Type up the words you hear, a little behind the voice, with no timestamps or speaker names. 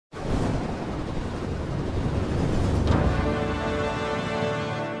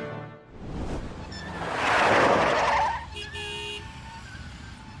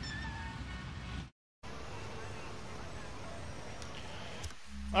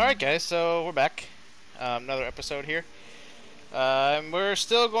Alright guys, so we're back. Another episode here. And we're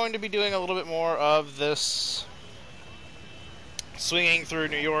still going to be doing a little bit more of this swinging through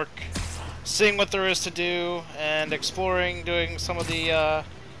New York, seeing what there is to do, and exploring, doing some of the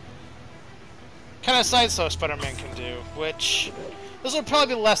kind of side stuff Spider-Man can do, which this will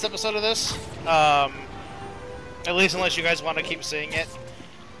probably be the last episode of this. At least unless you guys want to keep seeing it.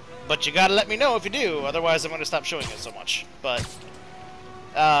 But you gotta let me know if you do, otherwise I'm going to stop showing it so much. But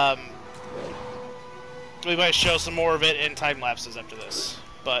we might show some more of it in time lapses after this.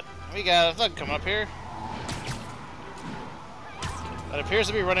 But we got a thug coming up here that appears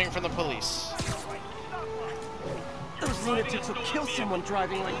to be running from the police. Those lunatics will kill someone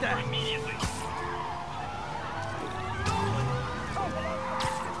driving like that. And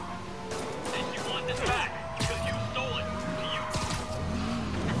you want this back because you stole it.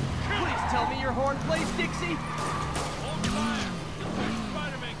 Please tell me your horn plays, Dixie. Hold fire. That's what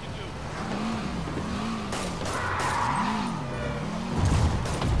Spider-Man can do.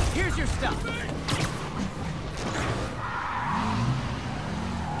 Here's your stuff.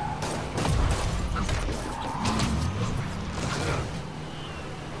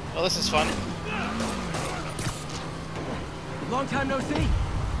 Well, this is fun. Long time no see.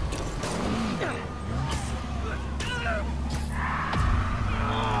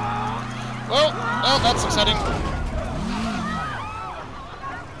 Well, that's exciting.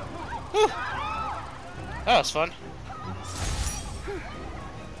 Whew. That was fun.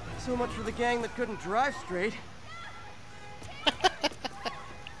 So much for the gang that couldn't drive straight.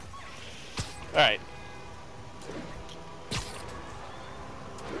 Alright.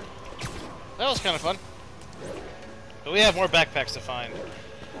 That was kind of fun. But we have more backpacks to find.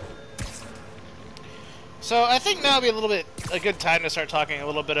 So I think now would be a little bit a good time to start talking a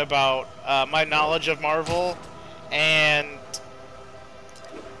little bit about my knowledge of Marvel and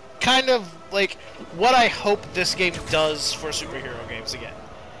kind of like what I hope this game does for superhero games again.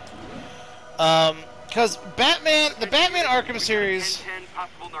 Because the Batman Arkham series. 10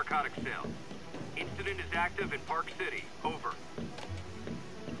 possible narcotics sales. Incident is active in Park City. Over.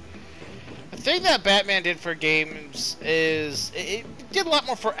 The thing that Batman did for games is it did a lot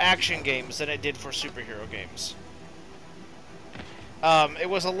more for action games than it did for superhero games. It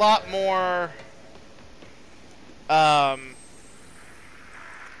was a lot more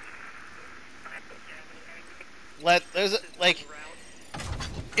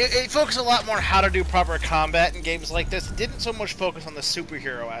it focused a lot more on how to do proper combat in games like this. It didn't so much focus on the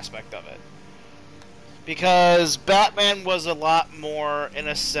superhero aspect of it. Because Batman was a lot more, in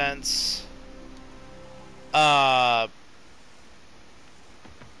a sense,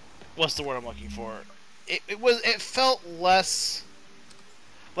 what's the word I'm looking for? It felt less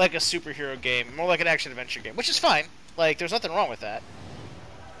like a superhero game, more like an action adventure game, which is fine. Like, there's nothing wrong with that.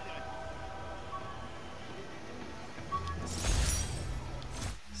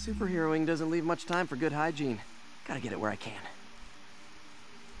 Superheroing doesn't leave much time for good hygiene. Gotta get it where I can.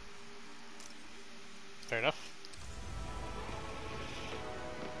 Fair enough.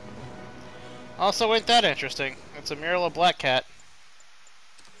 Also, ain't that interesting? It's a mural of Black Cat.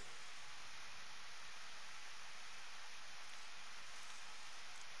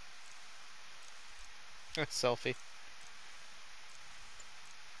 Selfie.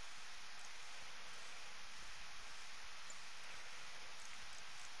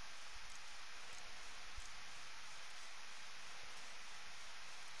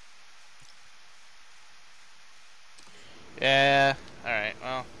 Yeah, alright,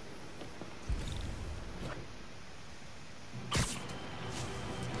 well.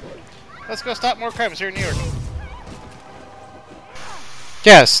 Let's go stop more crimes here in New York.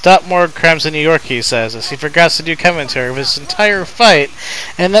 Yeah, stop more crimes in New York, he says, as he forgets to do commentary of his entire fight.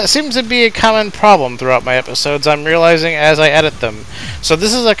 And that seems to be a common problem throughout my episodes, I'm realizing as I edit them. So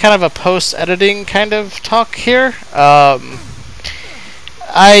this is a kind of a post-editing kind of talk here.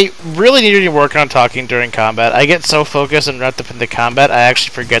 I really need to work on talking during combat. I get so focused and wrapped up into combat, I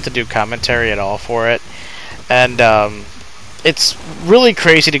actually forget to do commentary at all for it. And it's really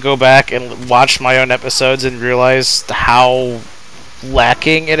crazy to go back and watch my own episodes and realize how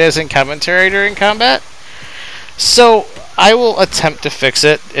lacking it is in commentary during combat. So I will attempt to fix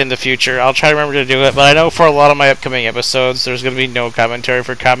it in the future. I'll try to remember to do it, but I know for a lot of my upcoming episodes there's going to be no commentary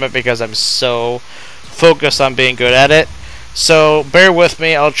for combat because I'm so focused on being good at it. So bear with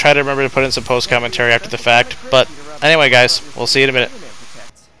me, I'll try to remember to put in some post commentary after the fact. But anyway guys, we'll see you in a minute.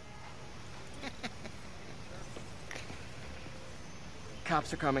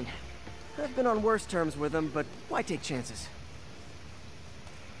 Cops are coming. I've been on worse terms with them, but why take chances?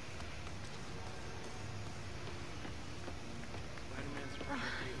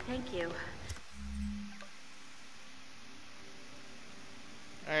 you.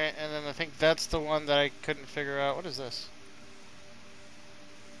 Alright, and then I think that's the one that I couldn't figure out. What is this?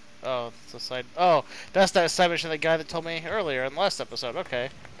 Oh, it's a side... Oh, that's that side mission, the guy that told me earlier in the last episode. Okay.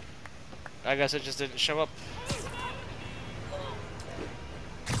 I guess it just didn't show up.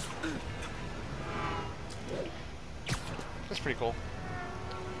 That's pretty cool.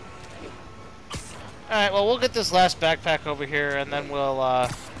 Alright, well, we'll get this last backpack over here, and then we'll, All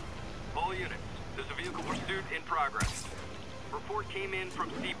units, there's a vehicle pursuit in progress. Report came in from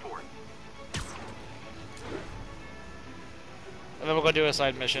Seaport. and then we'll go do a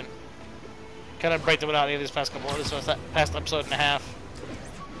side mission. Kind of break the monotony of these past past episode and a half.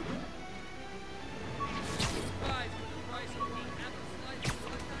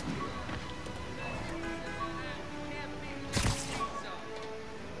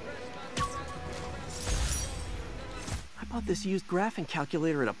 I bought this used graphing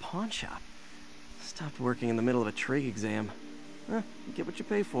calculator at a pawn shop. Stopped working in the middle of a trig exam. You get what you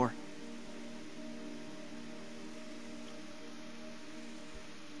pay for.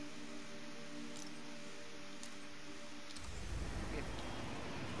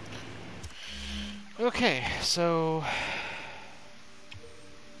 Okay, so...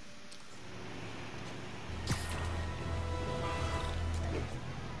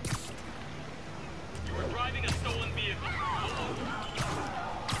 We're driving a stolen vehicle.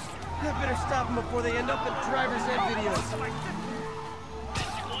 I better stop them before they end up in driver's ed videos.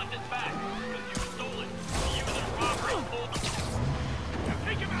 You want this back, because you stole it. You and the robbery pulled... Now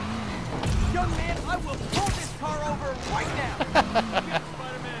take him out! Young man, I will pull this car over right now!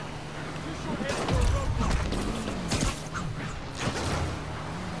 Spiderman, you short-handed for a roadblock.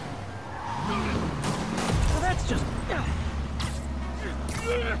 Well, that's just...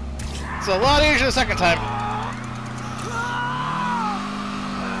 It's a lot easier the second time.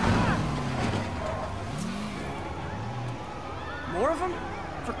 More of them?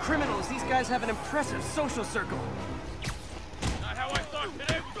 For criminals, these guys have an impressive social circle. Not how I thought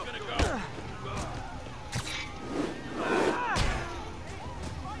today was gonna go.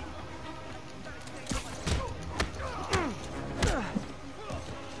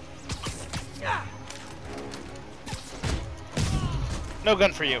 No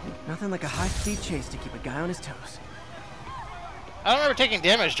gun for you. Nothing like a high-speed chase to keep a guy on his toes. I don't remember taking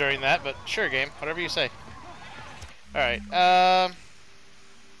damage during that, but sure, game. Whatever you say. Alright, Alright,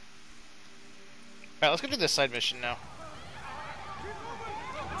 let's go do this side mission now.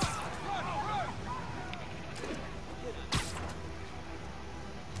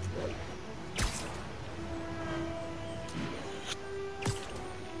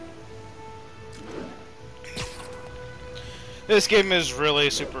 This game is really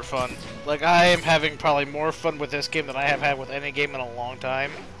super fun. Like, I am having probably more fun with this game than I have had with any game in a long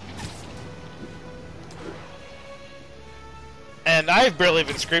time. And I've barely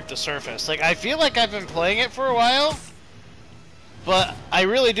even scraped the surface. Like, I feel like I've been playing it for a while, but I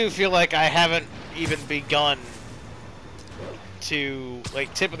really do feel like I haven't even begun to,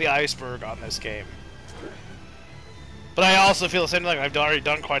 like, tip of the iceberg on this game. But I also feel the same, like I've already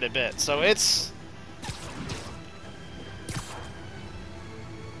done quite a bit. So it's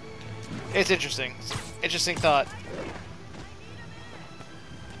interesting. It's an interesting thought.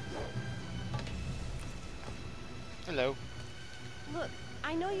 Hello. Look,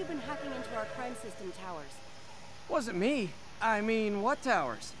 I know you've been hacking into our crime system towers. Wasn't me. I mean, what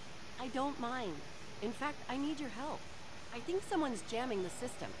towers? I don't mind. In fact, I need your help. I think someone's jamming the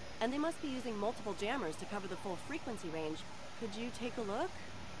system, and they must be using multiple jammers to cover the full frequency range. Could you take a look?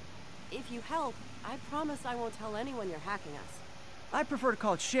 If you help, I promise I won't tell anyone you're hacking us. I prefer to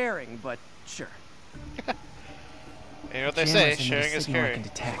call it sharing, but sure. You know what they say, sharing is I caring. can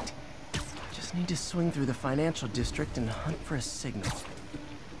detect. Just need to swing through the financial district and hunt for a signal.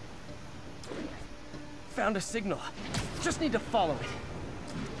 Found a signal. Just need to follow it.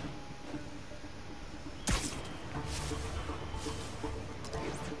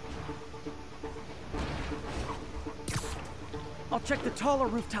 I'll check the taller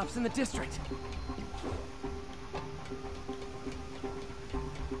rooftops in the district.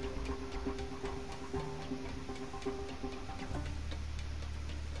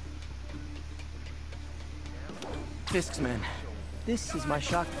 Fisk's men. This is my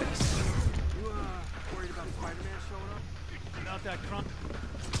shock face. You, worried about Spiderman showing up? About that crunk?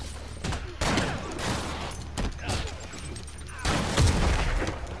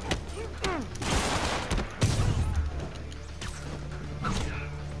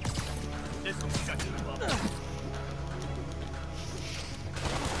 This one's got you up.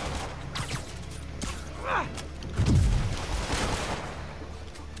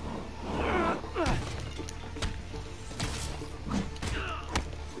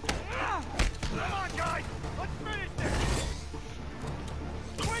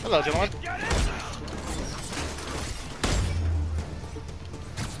 Hello, gentlemen.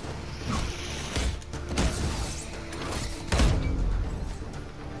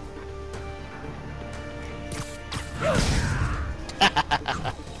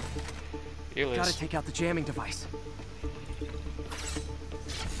 You lose. Gotta take out the jamming device.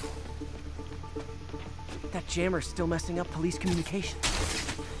 That jammer's still messing up police communication.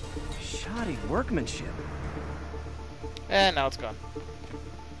 Shoddy workmanship. And now it's gone.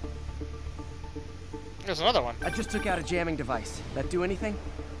 There's another one. I just took out a jamming device. That do anything?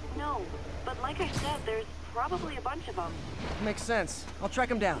 No, but like I said, there's probably a bunch of them. Makes sense. I'll track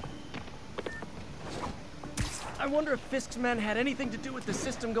him down. I wonder if Fisk's men had anything to do with the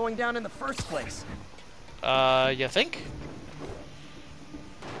system going down in the first place. You think?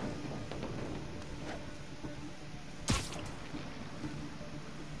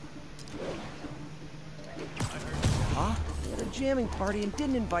 Huh? He had a jamming party and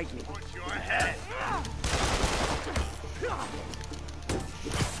didn't invite me. Watch your head.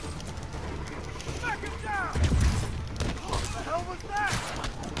 Knock him down. What the hell was that?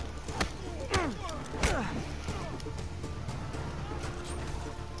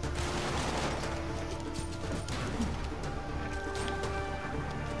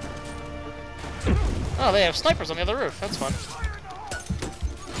 Oh, they have snipers on the other roof. That's fun.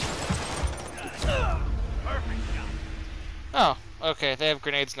 Oh, okay. They have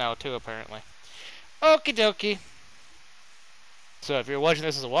grenades now, too, apparently. Okie dokie. So if you're watching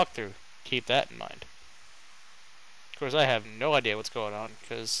this as a walkthrough, keep that in mind. Of course, I have no idea what's going on,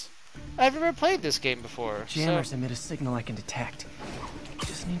 because I've never played this game before. Jammers emit a signal I can detect.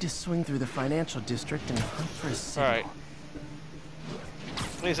 Just need to swing through the financial district and hunt for a signal. Alright.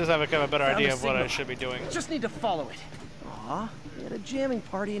 At least I have a better Found idea a of what I signal. should be doing. Just need to follow it. Aw, he had a jamming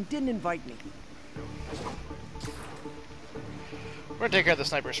party and didn't invite me. We're gonna take care of the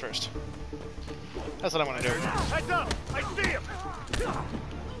snipers first. That's what I'm gonna do. Heads up! I see him!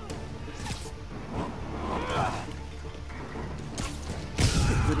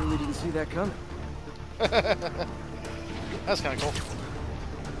 Literally didn't see that coming. That's kind of cool.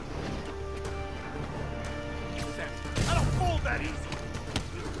 I don't fold that easy!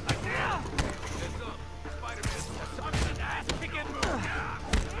 I did! Spiderman, such an ass-kicking move!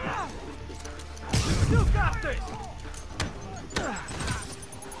 You got this!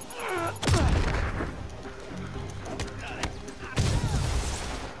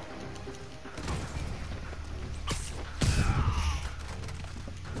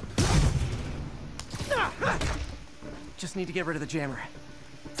 Just need to get rid of the jammer.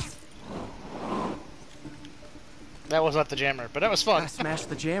 That was not the jammer, but that was fun. I smashed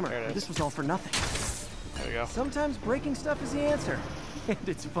the jammer. There it is. This was all for nothing. There we go. Sometimes breaking stuff is the answer. And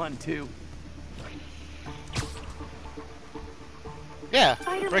it's fun, too. Yeah,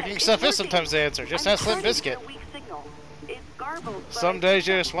 Spider-Man, breaking it's stuff is working. sometimes the answer. Just I'm ask Slim starting to Biscuit. get a weak signal. It's garbled, but Some I days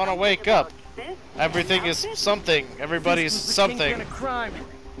you think just want to something wake about up. this Everything is outfit. something. Everybody's This was the something. kingpin of crime,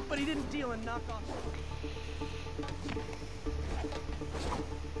 but he didn't deal in knockoff.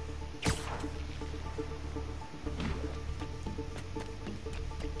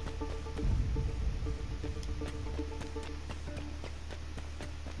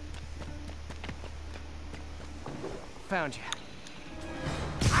 Found you.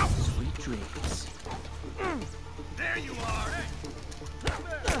 Ow! Sweet dreams. There you are!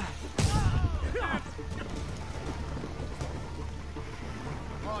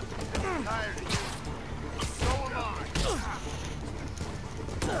 Boss, I'm tired of you. So am I.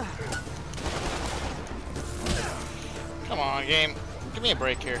 Come on, game. Give me a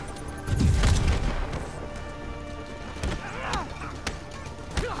break here.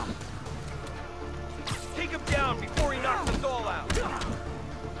 Take him down before he knocks us all out!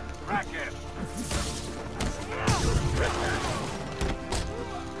 Rack him!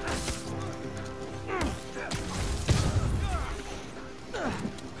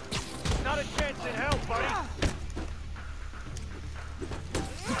 Not a chance in hell, buddy!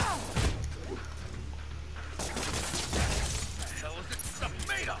 What the hell is this stuff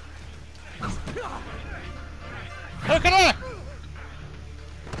made of? Hook it on!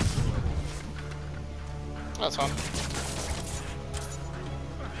 That's fun.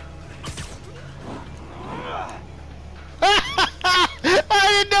 I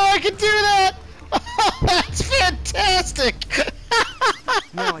didn't know I could do that! That's fantastic!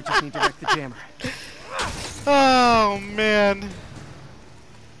 Now I just need to wreck the jammer. Oh, man.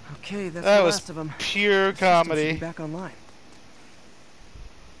 Okay, that's That the was last of them. pure Be comedy. back online.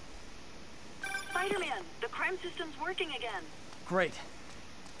 Spider-Man, the crime system's working again. Great.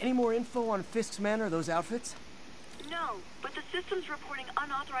 Any more info on Fisk's men or those outfits? No, but the system's reporting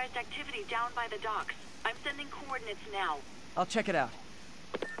unauthorized activity down by the docks. I'm sending coordinates now. I'll check it out.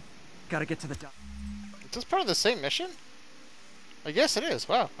 Gotta get to the docks Is this part of the same mission? I guess it is.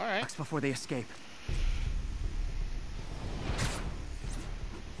 Wow, alright. before they escape.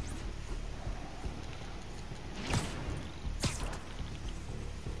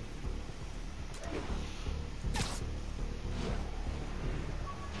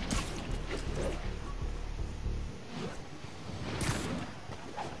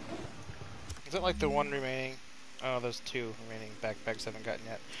 Is it like the one remaining? Oh, there's 2 remaining backpacks I haven't gotten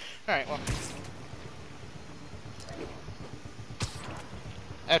yet. Alright, well.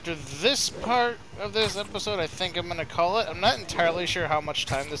 After this part of this episode, I think I'm gonna call it. I'm not entirely sure how much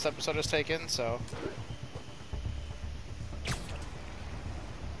time this episode has taken, so.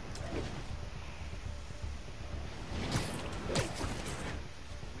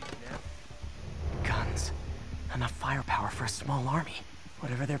 Guns. Enough firepower for a small army.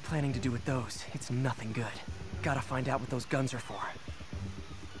 Whatever they're planning to do with those, it's nothing good. Gotta find out what those guns are for.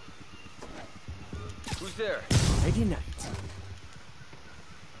 Who's there? Ready night.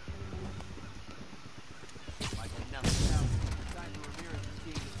 I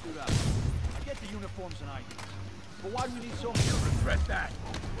get the uniforms and IDs. But why do we need so many? You regret that.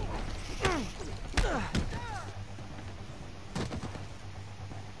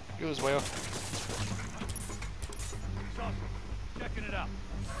 You as well. Checking it out.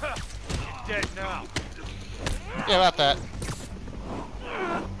 You're dead now. Yeah, about that.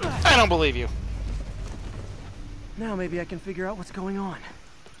 I don't believe you. Now maybe I can figure out what's going on.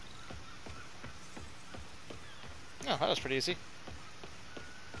 Oh, that was pretty easy. I'm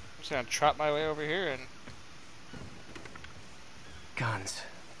just gonna trot my way over here and... Guns,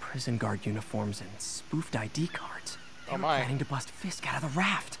 prison guard uniforms, and spoofed ID cards. They Oh were my. planning to bust Fisk out of the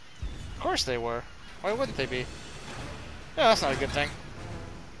raft. Of course they were. Why wouldn't they be? Yeah, that's not a good thing.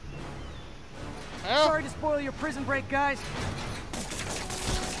 Well, Sorry to spoil your prison break, guys.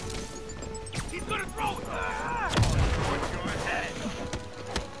 He's gonna throw it. Watch your head.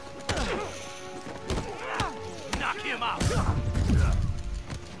 Knock him out.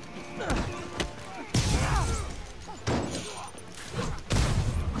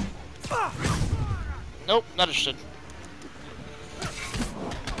 nope, not interested.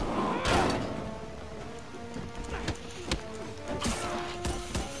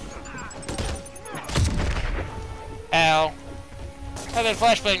 Ow. Have that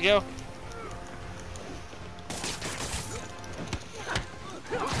flashbang, Joe.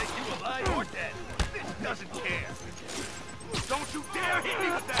 He'll take you alive or dead. This doesn't care. Don't you dare hit me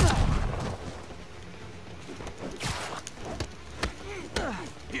with that!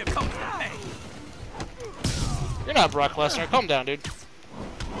 Here comes the pain. You're not Brock Lesnar. Calm down, dude.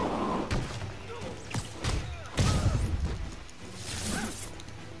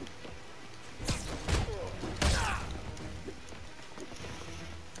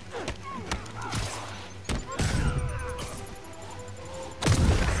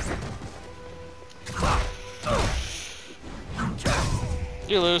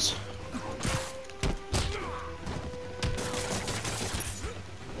 You lose.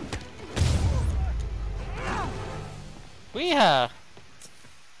 Weehaw!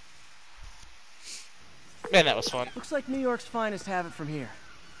 Man, that was fun. Looks like New York's finest have it from here.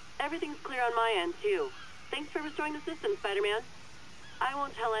 Everything's clear on my end, too. Thanks for restoring the system, Spider-Man. I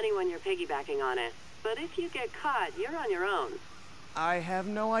won't tell anyone you're piggybacking on it, but if you get caught, you're on your own. I have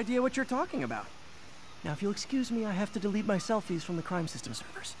no idea what you're talking about. Now, if you'll excuse me, I have to delete my selfies from the crime system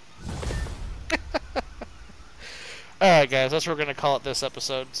servers. Alright, guys, that's what we're going to call it this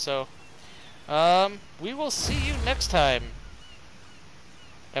episode. So, we will see you next time.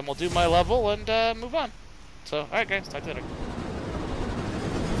 And we'll do my level and move on. So, alright, guys, talk to you later.